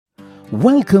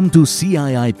Welcome to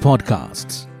CII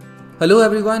Podcasts. Hello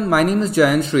everyone, my name is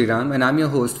Jayan Sriram and I'm your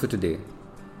host for today.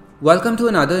 Welcome to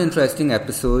another interesting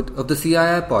episode of the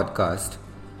CII Podcast.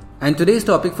 And today's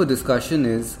topic for discussion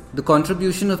is the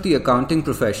contribution of the accounting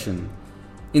profession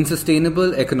in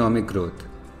sustainable economic growth.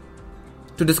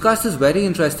 To discuss this very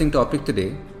interesting topic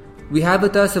today, we have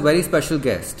with us a very special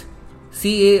guest,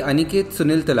 CA Aniket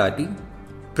Sunil Talati,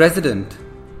 President,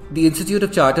 the Institute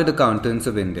of Chartered Accountants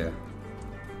of India.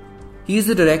 He is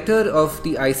the director of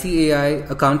the ICAI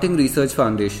Accounting Research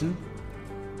Foundation,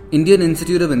 Indian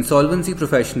Institute of Insolvency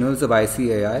Professionals of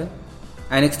ICAI,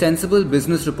 and Extensible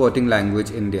Business Reporting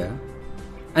Language India,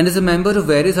 and is a member of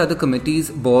various other committees,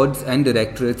 boards, and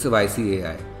directorates of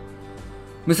ICAI.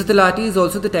 Mr. Talati is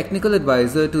also the technical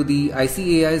advisor to the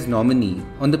ICAI's nominee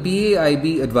on the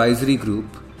PAIB Advisory Group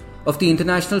of the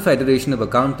International Federation of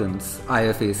Accountants,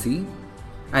 IFAC,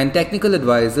 and technical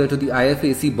advisor to the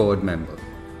IFAC board member.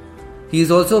 He is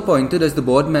also appointed as the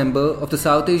board member of the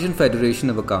South Asian Federation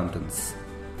of Accountants.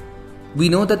 We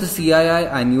know that the CII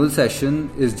annual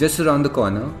session is just around the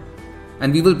corner,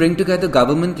 and we will bring together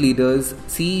government leaders,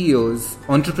 CEOs,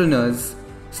 entrepreneurs,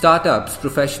 startups,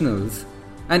 professionals,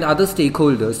 and other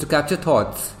stakeholders to capture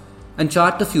thoughts and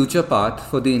chart the future path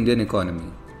for the Indian economy.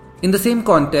 In the same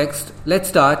context, let's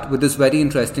start with this very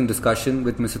interesting discussion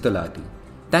with Mr. Talati.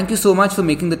 Thank you so much for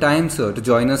making the time, sir, to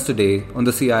join us today on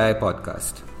the CII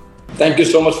podcast. Thank you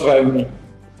so much for having me.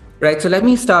 Right, so let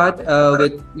me start with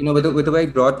a very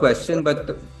broad question,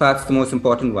 but perhaps the most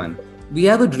important one. We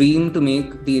have a dream to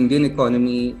make the Indian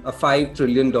economy a $5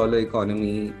 trillion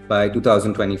economy by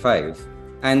 2025.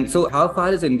 And so how far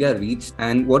has India reached,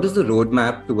 and what is the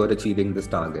roadmap toward achieving this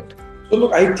target? So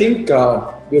look, I think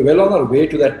we're well on our way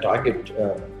to that target.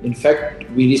 In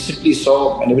fact, we recently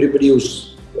saw, and everybody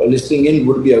who's listening in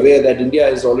would be aware that India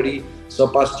has already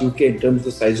surpassed UK in terms of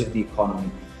the size of the economy.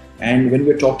 And when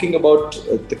we're talking about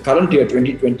the current year,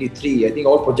 2023, I think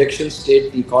all projections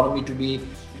state the economy to be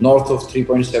north of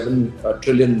 $3.7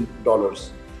 trillion.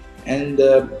 And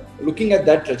looking at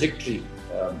that trajectory,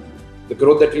 the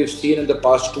growth that we've seen in the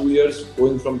past 2 years,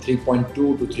 going from 3.2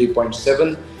 to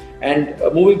 3.7, and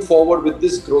moving forward with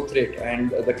this growth rate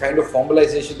and the kind of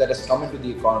formalization that has come into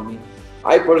the economy,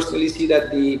 I personally see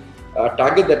that the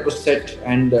target that was set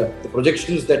and the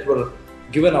projections that were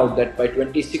given out that by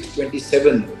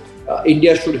 26-27,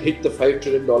 India should hit the $5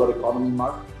 trillion economy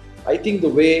mark. I think the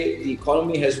way the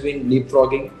economy has been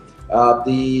leapfrogging,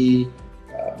 the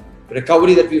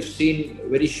recovery that we've seen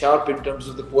very sharp in terms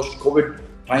of the post-COVID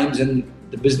times and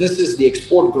the businesses, the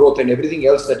export growth and everything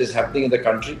else that is happening in the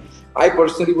country, I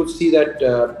personally would see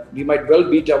that we might well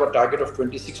beat our target of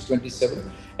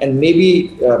 26-27, and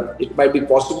maybe it might be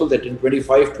possible that in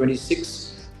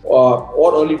 25-26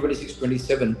 or early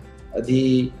 26-27,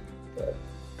 the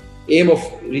aim of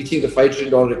reaching the $5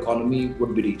 trillion economy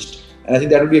would be reached. And I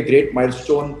think that would be a great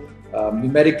milestone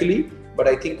numerically, but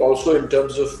I think also in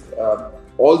terms of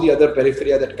all the other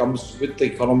periphery that comes with the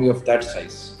economy of that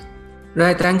size.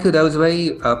 Right, thank you. That was a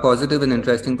very positive and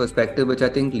interesting perspective, which I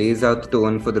think lays out the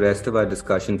tone for the rest of our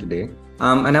discussion today.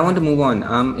 And I want to move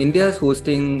on. India is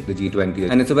hosting the G20,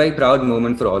 and it's a very proud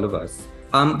moment for all of us.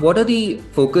 What are the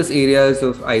focus areas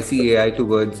of ICAI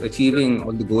towards achieving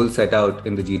all the goals set out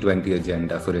in the G20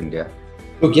 agenda for India?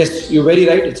 Look, yes, you're very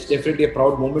right. It's definitely a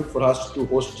proud moment for us to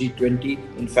host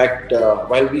G20. In fact,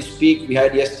 while we speak, we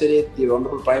had yesterday the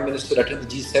Honorable Prime Minister attend the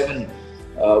G7,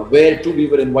 where too we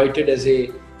were invited as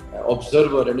a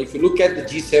observer. And if you look at the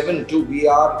G7 too, we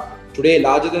are today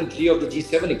larger than 3 of the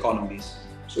G7 economies.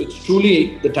 So it's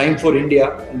truly the time for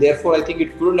India, and therefore I think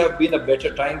it couldn't have been a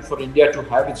better time for India to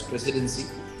have its presidency.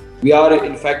 We are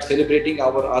in fact celebrating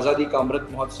our Azadi Ka Amrit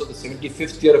Mahotsav. The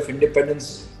 75th year of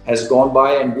independence has gone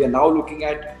by, and we are now looking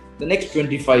at the next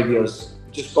 25 years,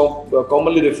 which is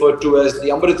commonly referred to as the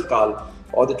Amrit Kal,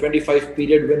 or the 25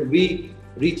 period when we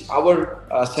reach our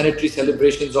centenary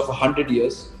celebrations of 100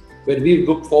 years, where we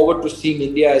look forward to seeing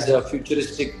India as a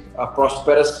futuristic,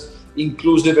 prosperous,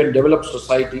 inclusive and developed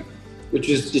society, which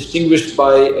is distinguished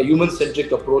by a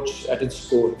human-centric approach at its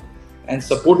core. And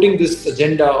supporting this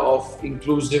agenda of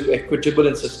inclusive, equitable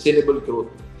and sustainable growth,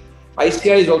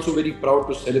 ICAI is also very proud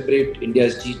to celebrate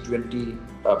India's G20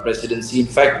 presidency. In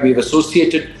fact, we've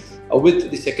associated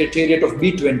with the Secretariat of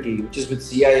B20, which is with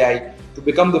CII, to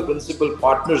become the principal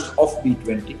partners of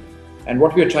B20. And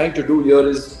what we are trying to do here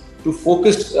is to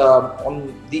focus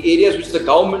on the areas which the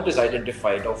government has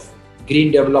identified of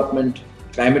green development,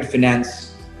 climate finance,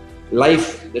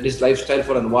 life, that is lifestyle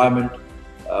for environment,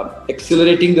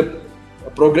 accelerating the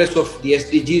progress of the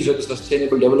SDGs or the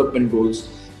Sustainable Development Goals,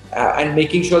 and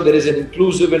making sure there is an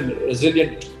inclusive and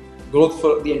resilient growth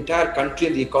for the entire country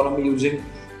and the economy using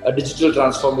digital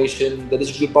transformation, the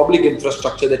digital public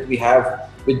infrastructure that we have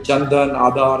with Jandan,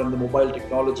 Aadhaar and the mobile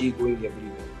technology going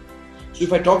everywhere. So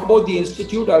if I talk about the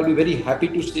institute, I'll be very happy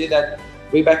to say that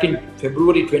way back in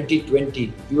February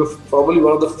 2020, we were probably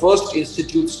one of the first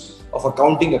institutes of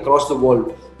accounting across the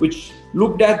world which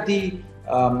looked at the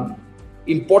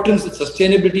importance that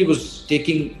sustainability was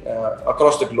taking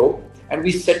across the globe, and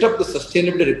we set up the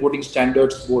Sustainability Reporting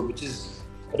Standards Board, which is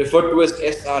referred to as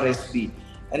SRSB.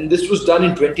 And this was done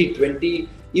in 2020,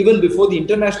 even before the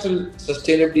International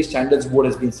Sustainability Standards Board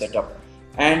has been set up.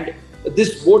 And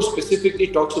this board specifically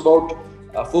talks about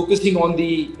focusing on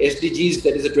the SDGs,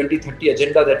 that is the 2030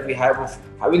 agenda that we have of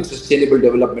having sustainable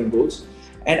development goals.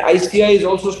 And ICI is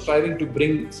also striving to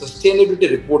bring sustainability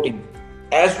reporting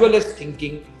as well as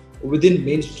thinking within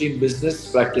mainstream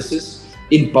business practices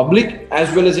in public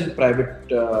as well as in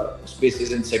private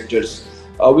spaces and sectors,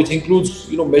 which includes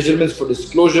measurements for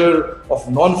disclosure of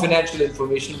non-financial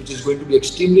information, which is going to be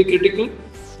extremely critical.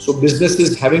 So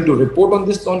businesses having to report on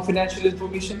this non-financial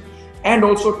information, and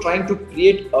also trying to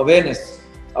create awareness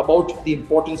about the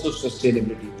importance of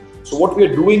sustainability. So what we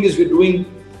are doing is we're doing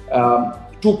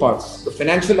two parts: the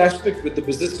financial aspect with the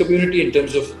business community in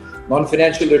terms of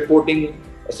non-financial reporting,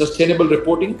 sustainable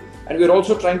reporting, and we're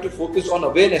also trying to focus on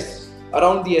awareness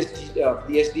around the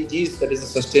SDGs, that is the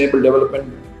Sustainable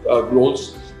Development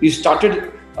Goals. We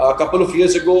started a couple of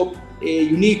years ago a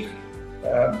unique,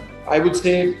 I would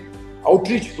say,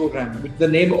 outreach program with the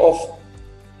name of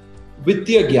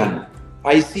Vittiya Gyan,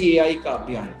 ICAI Ka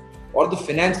Abhiyan, or the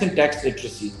finance and tax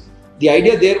literacy. The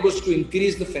idea there was to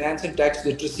increase the finance and tax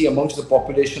literacy amongst the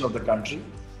population of the country.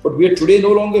 But we are today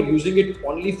no longer using it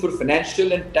only for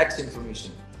financial and tax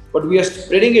information, but we are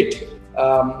spreading it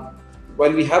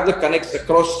while we have the connects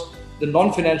across the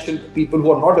non-financial people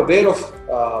who are not aware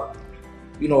of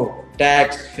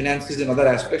tax, finances and other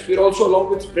aspects. We are also,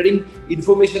 along with spreading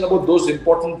information about those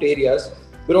important areas,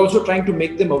 we're also trying to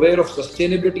make them aware of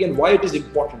sustainability and why it is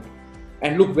important.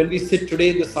 And look, when we sit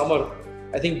today in the summer,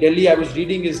 I think Delhi, I was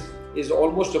reading, is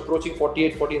almost approaching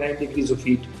 48, 49 degrees of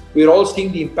heat. We're all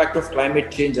seeing the impact of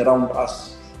climate change around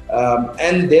us.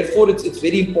 And therefore, it's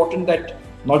very important that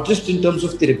not just in terms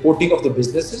of the reporting of the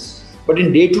businesses, but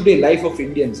in day-to-day life of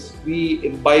Indians, we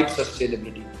imbibe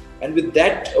sustainability. And with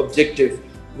that objective,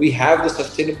 we have the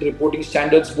Sustainable Reporting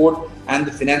Standards Board and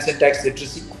the Finance and Tax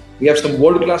Literacy. We have some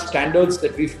world-class standards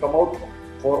that we've come out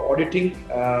for auditing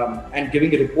and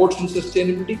giving reports on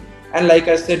sustainability. And like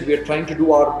I said, we are trying to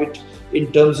do our bit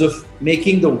in terms of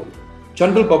making the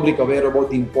general public aware about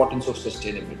the importance of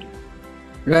sustainability.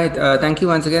 Right. Thank you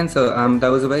once again, sir. That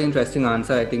was a very interesting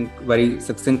answer. I think very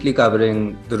succinctly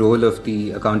covering the role of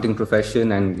the accounting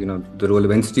profession and the role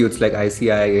of institutes like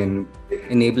ICI in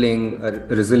enabling a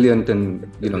resilient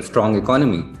and strong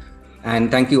economy.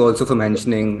 And thank you also for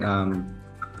mentioning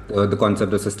the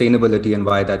concept of sustainability and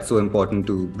why that's so important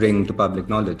to bring to public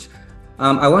knowledge.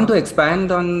 I want to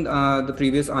expand on the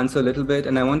previous answer a little bit,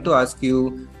 and I want to ask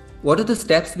you, what are the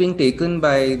steps being taken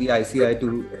by the ICI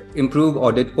to improve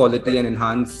audit quality and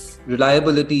enhance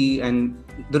reliability and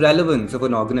the relevance of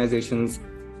an organization's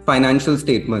financial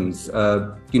statements,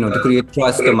 to create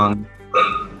trust among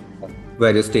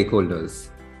various stakeholders?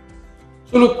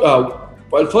 So look,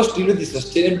 I'll first deal with the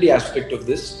sustainability aspect of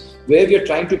this, where we are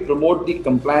trying to promote the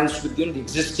compliance with the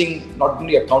existing, not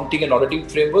only accounting and auditing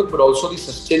framework, but also the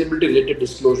sustainability related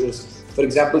disclosures. For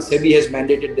example, SEBI has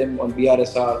mandated them on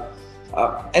BRSR.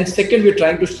 And second, we're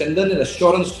trying to strengthen an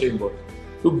assurance framework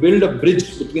to build a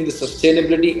bridge between the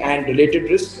sustainability and related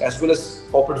risks as well as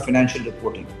corporate financial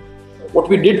reporting. What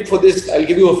we did for this, I'll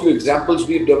give you a few examples.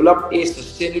 We've developed a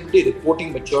sustainability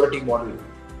reporting maturity model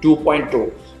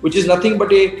 2.0, which is nothing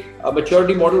but a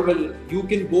maturity model where you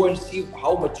can go and see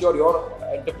how mature your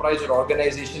enterprise or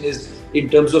organization is in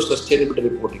terms of sustainability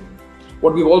reporting.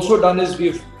 What we've also done is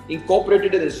we've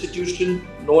incorporated an institution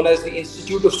known as the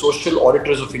Institute of Social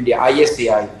Auditors of India,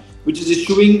 ISAI, which is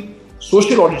issuing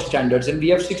social audit standards. And we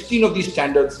have 16 of these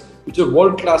standards, which are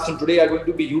world-class and today are going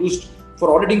to be used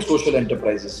for auditing social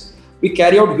enterprises. We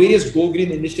carry out various Go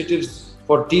Green initiatives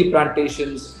for tea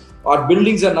plantations. Our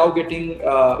buildings are now getting,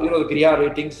 the GRIA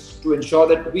ratings to ensure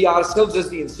that we ourselves as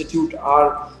the institute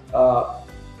are,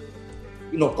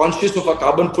 conscious of our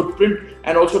carbon footprint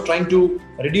and also trying to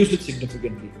reduce it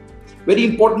significantly. Very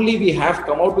importantly, we have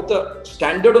come out with a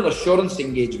standard on assurance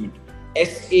engagement,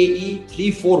 SAE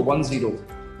 3410,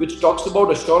 which talks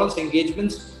about assurance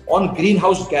engagements on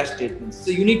greenhouse gas statements. It's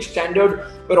a unique standard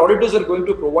where auditors are going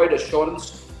to provide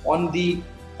assurance on the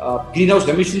greenhouse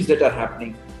emissions that are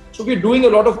happening. So we're doing a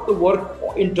lot of the work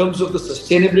in terms of the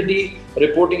sustainability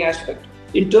reporting aspect.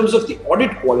 In terms of the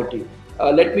audit quality,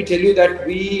 let me tell you that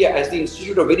we as the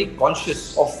institute are very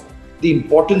conscious of the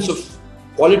importance of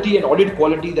quality and audit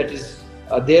quality that is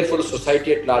there for the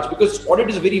society at large, because audit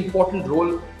is a very important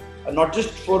role, not just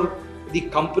for the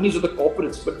companies or the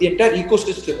corporates, but the entire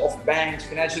ecosystem of banks,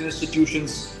 financial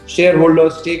institutions,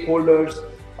 shareholders, stakeholders,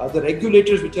 the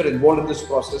regulators which are involved in this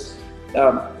process,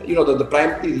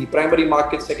 the primary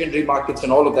markets, secondary markets,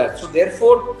 and all of that. So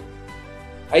therefore,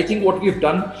 I think what we've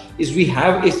done is we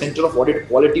have a Center of Audit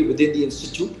Quality within the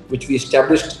institute, which we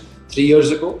established 3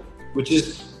 years ago, which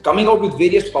is coming out with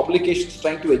various publications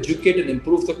trying to educate and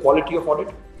improve the quality of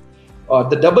audit.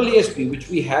 The AASB, which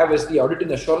we have as the Audit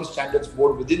and Assurance Standards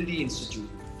Board within the institute,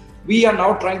 we are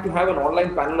now trying to have an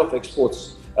online panel of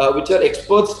experts, which are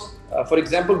experts. For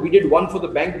example, we did one for the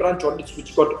bank branch audits,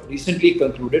 which got recently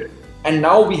concluded. And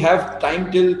now we have time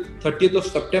till 30th of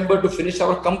September to finish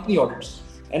our company audits.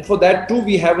 And for that too,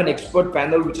 we have an expert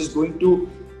panel which is going to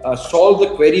solve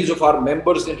the queries of our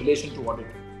members in relation to audit.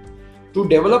 To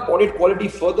develop audit quality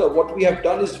further, what we have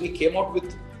done is we came out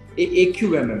with a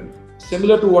AQMM.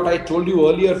 Similar to what I told you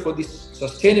earlier for this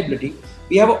sustainability,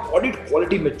 we have an audit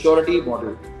quality maturity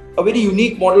model, a very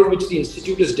unique model which the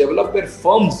institute has developed, where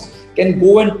firms can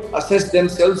go and assess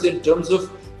themselves in terms of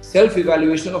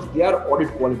self-evaluation of their audit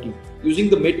quality using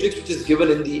the matrix which is given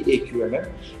in the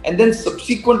AQMM. And then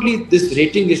subsequently, this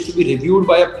rating is to be reviewed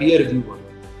by a peer reviewer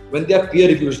when their peer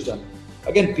review is done.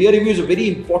 Again, peer review is a very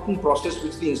important process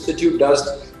which the institute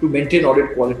does to maintain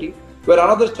audit quality, where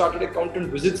another chartered accountant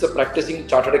visits a practicing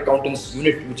chartered accountant's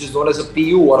unit, which is known as a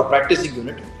PU or a practicing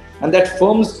unit, and that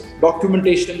firm's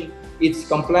documentation, its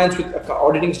compliance with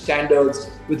auditing standards,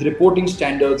 with reporting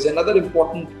standards, and other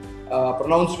important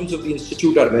pronouncements of the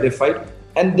institute are verified.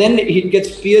 And then it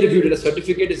gets peer reviewed and a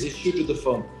certificate is issued to the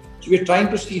firm. So we're trying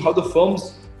to see how the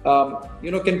firms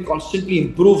can constantly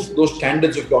improve those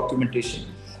standards of documentation.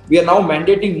 We are now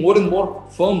mandating more and more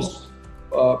firms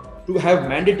to have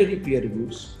mandatory peer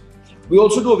reviews. We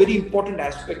also do a very important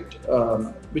aspect,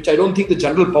 which I don't think the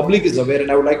general public is aware, and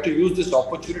I would like to use this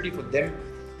opportunity for them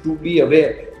to be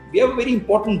aware. We have a very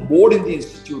important board in the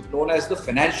institute known as the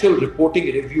Financial Reporting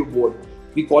Review Board.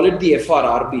 We call it the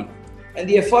FRRB. And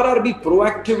the FRRB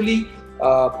proactively,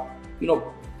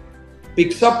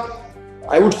 picks up,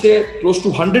 I would say, close to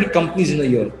 100 companies in a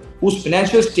year whose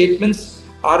financial statements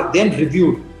are then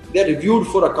reviewed. They're reviewed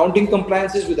for accounting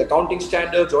compliances with accounting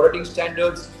standards, auditing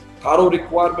standards, CARO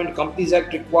requirement, Companies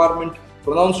Act requirement,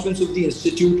 pronouncements of the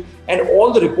institute, and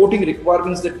all the reporting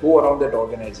requirements that go around that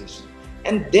organization.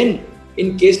 And then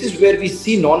in cases where we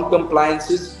see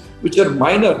non-compliances which are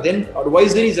minor, then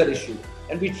advisories are issued.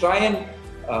 And we try and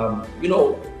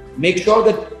make sure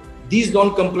that these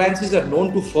non-compliances are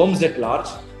known to firms at large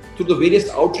through the various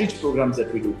outreach programs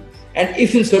that we do. And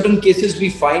if in certain cases we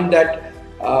find that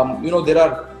there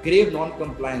are grave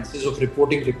non-compliances of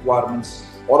reporting requirements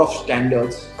or of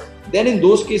standards, then in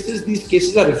those cases, these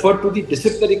cases are referred to the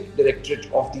disciplinary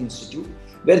directorate of the institute,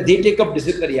 where they take up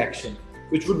disciplinary action,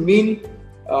 which would mean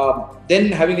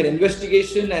then having an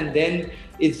investigation, and then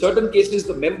in certain cases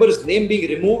the member's name being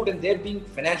removed and there being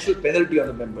financial penalty on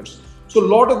the members. So a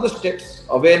lot of the steps,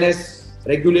 awareness,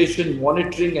 regulation,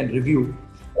 monitoring and review,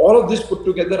 all of this put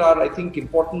together are, I think,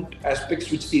 important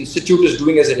aspects which the institute is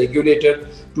doing as a regulator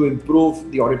to improve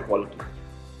the audit quality.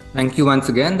 Thank you once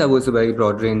again. That was a very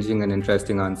broad-ranging and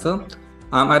interesting answer.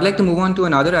 I'd like to move on to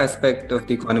another aspect of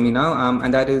the economy now,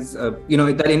 and that is,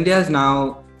 that India is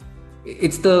now,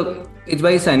 it's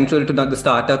very central to the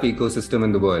startup ecosystem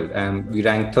in the world. We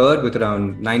rank third with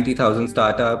around 90,000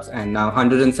 startups and now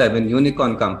 107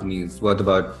 unicorn companies worth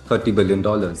about $30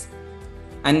 billion.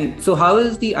 And so how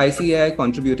is the ICAI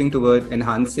contributing toward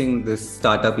enhancing this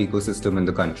startup ecosystem in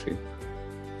the country?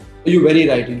 You're very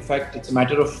right. In fact, it's a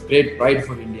matter of great pride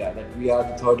for India that we are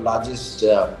the third largest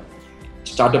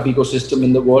startup ecosystem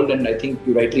in the world. And I think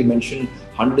you rightly mentioned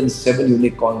 107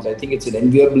 unicorns. I think it's an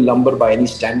enviable number by any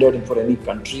standard and for any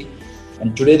country.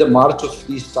 And today the march of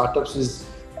these startups is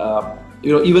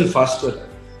even faster.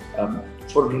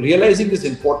 For realizing this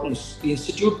importance, the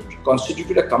institute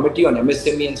constituted a committee on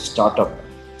MSME and startup.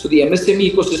 So the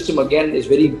MSME ecosystem again is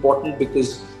very important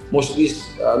because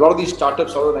a lot of these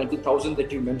startups, out of 90,000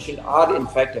 that you mentioned, are in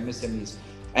fact MSMEs.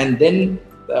 And then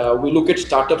we look at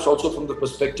startups also from the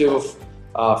perspective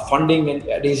of funding and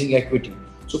raising equity.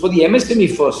 So for the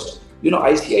MSME first,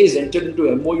 ICAI has entered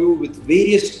into MOU with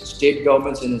various state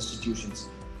governments and institutions.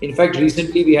 In fact,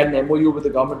 recently we had an MOU with the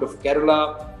government of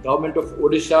Kerala, government of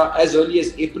Odisha as early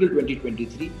as April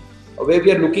 2023, where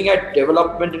we are looking at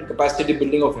development and capacity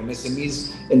building of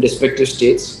MSMEs in respective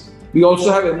states. We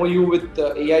also have MOU with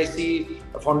AIC,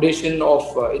 Foundation of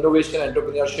Innovation and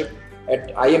Entrepreneurship,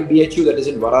 at IMBHU, that is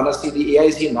in Varanasi, the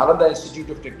AIC Nalanda Institute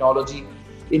of Technology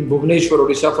in Bhubaneswar,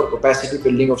 Odisha, for capacity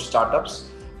building of startups.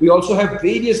 We also have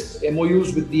various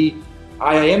MOUs with the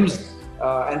IIMs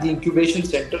and the incubation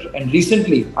center. And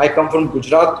recently, I come from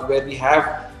Gujarat, where we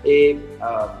have a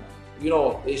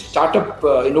startup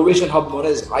innovation hub known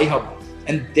as iHub,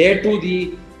 and there too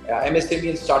the MSME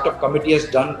and Startup Committee has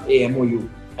done a MOU.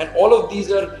 And all of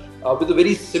these are with a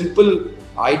very simple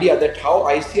idea that how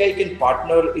ICI can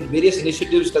partner in various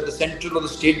initiatives that the central or the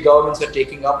state governments are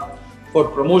taking up for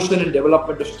promotion and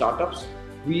development of startups.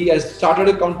 We as chartered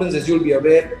accountants, as you'll be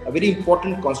aware, are very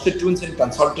important constituents and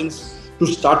consultants to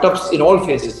startups in all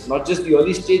phases, not just the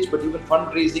early stage, but even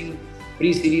fundraising,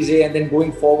 pre-series A, and then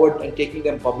going forward and taking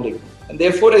them public. And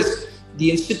therefore, as the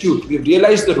institute, we've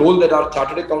realized the role that our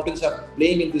chartered accountants are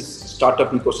playing in this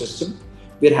startup ecosystem.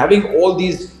 We're having all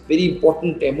these very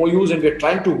important MOUs, and we're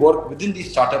trying to work within the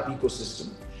startup ecosystem.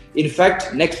 In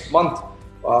fact, next month,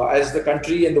 as the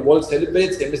country and the world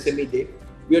celebrates MSME Day,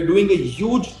 we are doing a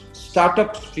huge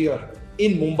startup sphere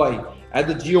in Mumbai at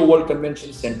the Geo World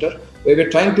Convention Center, where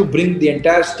we're trying to bring the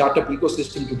entire startup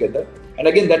ecosystem together. And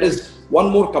again, that is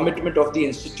one more commitment of the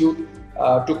institute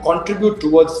to contribute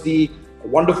towards the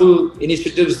wonderful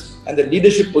initiatives and the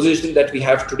leadership position that we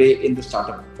have today in the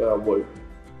startup world.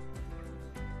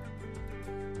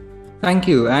 Thank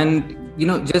you. And,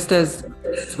 just as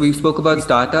we spoke about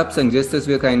startups, and just as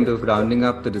we're kind of rounding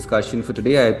up the discussion for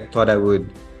today, I thought I would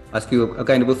ask you a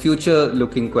kind of a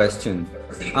future-looking question,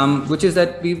 which is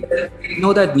that we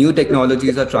know that new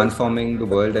technologies are transforming the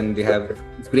world, and they have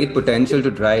great potential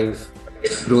to drive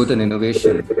growth and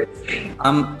innovation.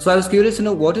 So I was curious to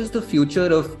know, what is the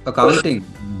future of accounting,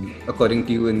 according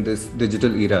to you, in this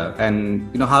digital era? And,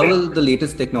 how will the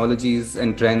latest technologies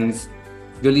and trends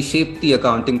really shape the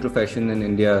accounting profession in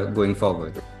India going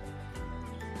forward?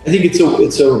 I think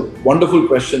it's a wonderful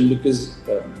question, because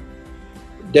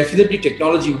definitely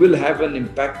technology will have an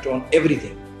impact on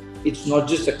everything. It's not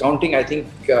just accounting. I think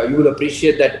you will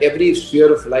appreciate that every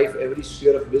sphere of life, every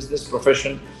sphere of business,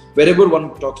 profession, wherever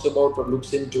one talks about or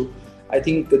looks into, I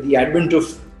think the advent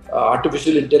of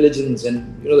artificial intelligence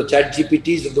and the chat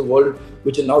GPTs of the world,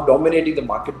 which are now dominating the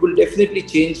market, will definitely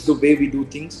change the way we do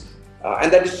things.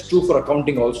 And that is true for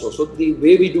accounting also. So the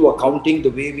way we do accounting, the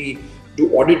way we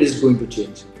do audit is going to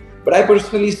change. But I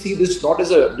personally see this not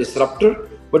as a disruptor,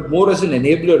 but more as an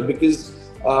enabler, because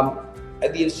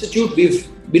at the institute, we've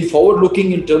been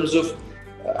forward-looking in terms of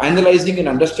analyzing and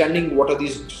understanding what are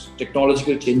these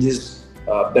technological changes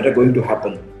that are going to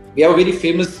happen. We have a very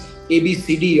famous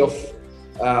ABCD of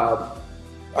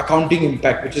accounting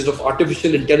impact, which is of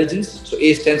artificial intelligence. So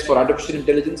A stands for artificial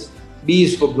intelligence, B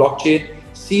is for blockchain,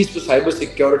 C is for cyber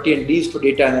security, and D is for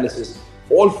data analysis.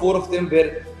 All four of them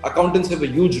where accountants have a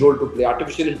huge role to play.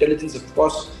 Artificial intelligence, of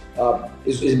course,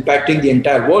 is impacting the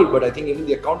entire world, but I think even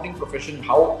the accounting profession,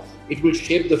 how it will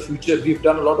shape the future. We've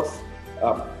done a lot of,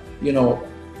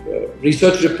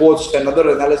 research reports and other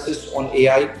analysis on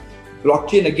AI.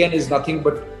 Blockchain, again, is nothing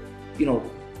but,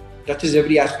 touches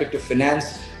every aspect of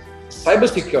finance. Cyber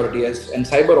security and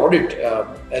cyber audit,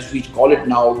 as we call it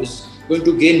now, is going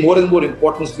to gain more and more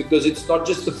importance, because it's not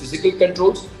just the physical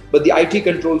controls, but the IT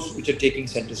controls which are taking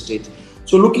center stage.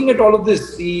 So looking at all of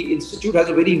this, the institute has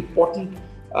a very important,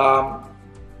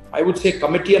 I would say,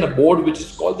 committee and a board, which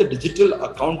is called the Digital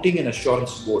Accounting and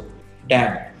Assurance Board,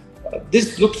 DAM.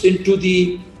 This looks into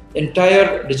the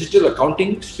entire digital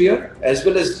accounting sphere, as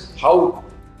well as how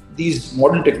these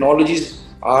modern technologies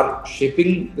are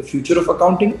shaping the future of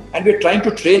accounting. And we're trying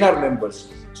to train our members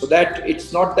so that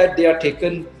it's not that they are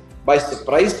taken by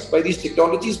surprise by these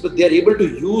technologies, but they are able to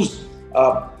use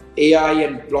AI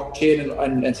and blockchain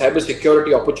and cyber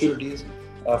security opportunities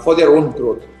for their own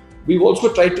growth. We've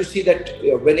also tried to see that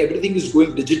when everything is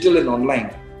going digital and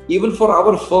online, even for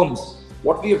our firms,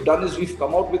 what we have done is we've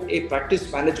come out with a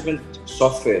practice management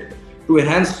software to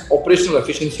enhance operational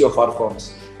efficiency of our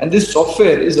firms. And this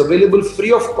software is available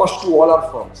free of cost to all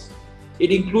our firms.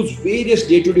 It includes various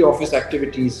day-to-day office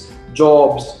activities,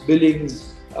 jobs,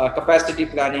 billings, capacity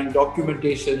planning,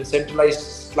 documentation,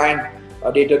 centralized client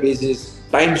databases,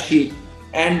 timesheet,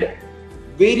 and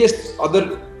various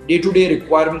other day-to-day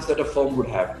requirements that a firm would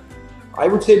have. I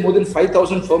would say more than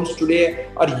 5,000 firms today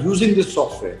are using this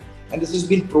software, and this has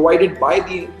been provided by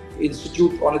the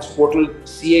institute on its portal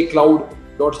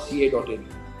cacloud.ca.in.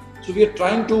 So we are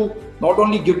trying to not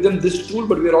only give them this tool,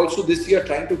 but we are also this year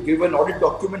trying to give an audit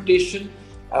documentation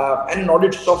and an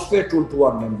audit software tool to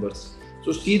our members.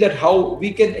 So see that how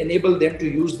we can enable them to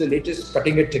use the latest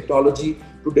cutting-edge technology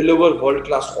to deliver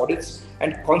world-class audits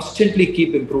and constantly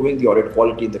keep improving the audit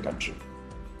quality in the country.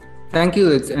 Thank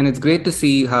you. It's great to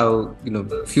see how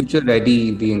future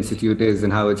ready the institute is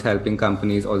and how it's helping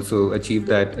companies also achieve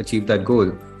that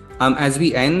goal. As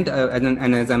we end,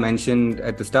 and as I mentioned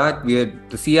at the start, the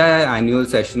CII annual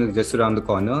session is just around the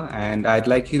corner, and I'd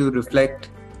like you to reflect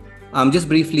just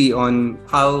briefly on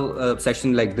how a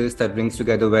session like this that brings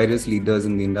together various leaders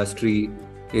in the industry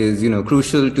is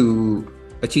crucial to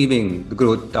achieving the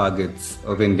growth targets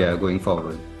of India going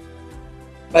forward.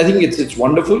 I think it's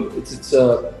wonderful. It's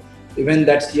a event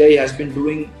that CII has been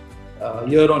doing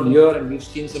year on year, and we've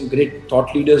seen some great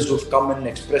thought leaders who've come and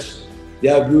expressed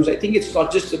their views. I think it's not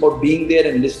just about being there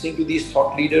and listening to these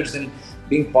thought leaders and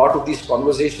being part of these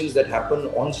conversations that happen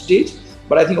on stage,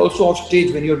 but I think also off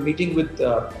stage when you're meeting with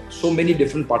so many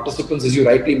different participants, as you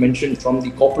rightly mentioned, from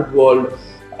the corporate world,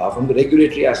 from the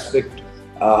regulatory aspect,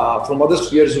 from other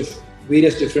spheres of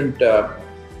various different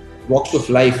walks of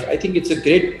life. I think it's a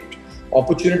great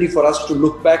opportunity for us to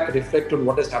look back, reflect on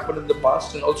what has happened in the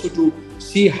past, and also to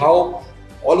see how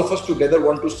all of us together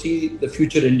want to see the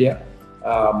future India,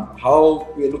 how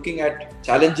we are looking at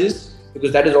challenges,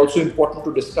 because that is also important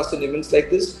to discuss in events like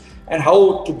this, and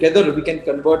how together we can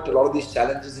convert a lot of these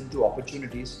challenges into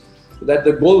opportunities, so that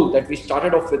the goal that we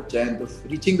started off with, Jayant, of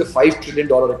reaching the $5 trillion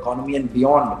economy and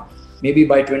beyond, maybe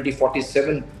by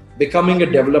 2047, becoming a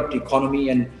developed economy,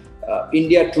 and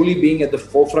India truly being at the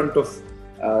forefront of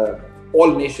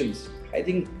all nations. I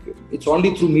think it's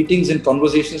only through meetings and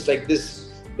conversations like this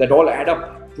that all add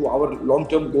up to our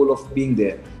long-term goal of being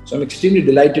there. So I'm extremely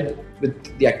delighted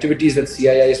with the activities that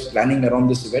CII is planning around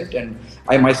this event, and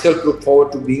I myself look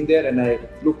forward to being there, and I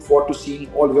look forward to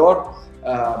seeing all your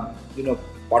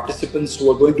participants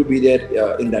who are going to be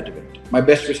there in that event. My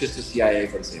best wishes to CII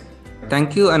for the same.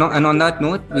 Thank you. And on that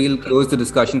note, we'll close the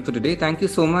discussion for today. Thank you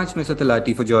so much, Mr.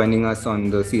 Talati, for joining us on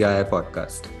the CII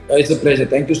podcast. It's a pleasure.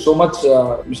 Thank you so much,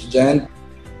 Mr. Jayant.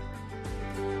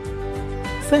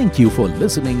 Thank you for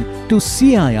listening to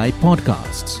CII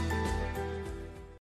Podcasts.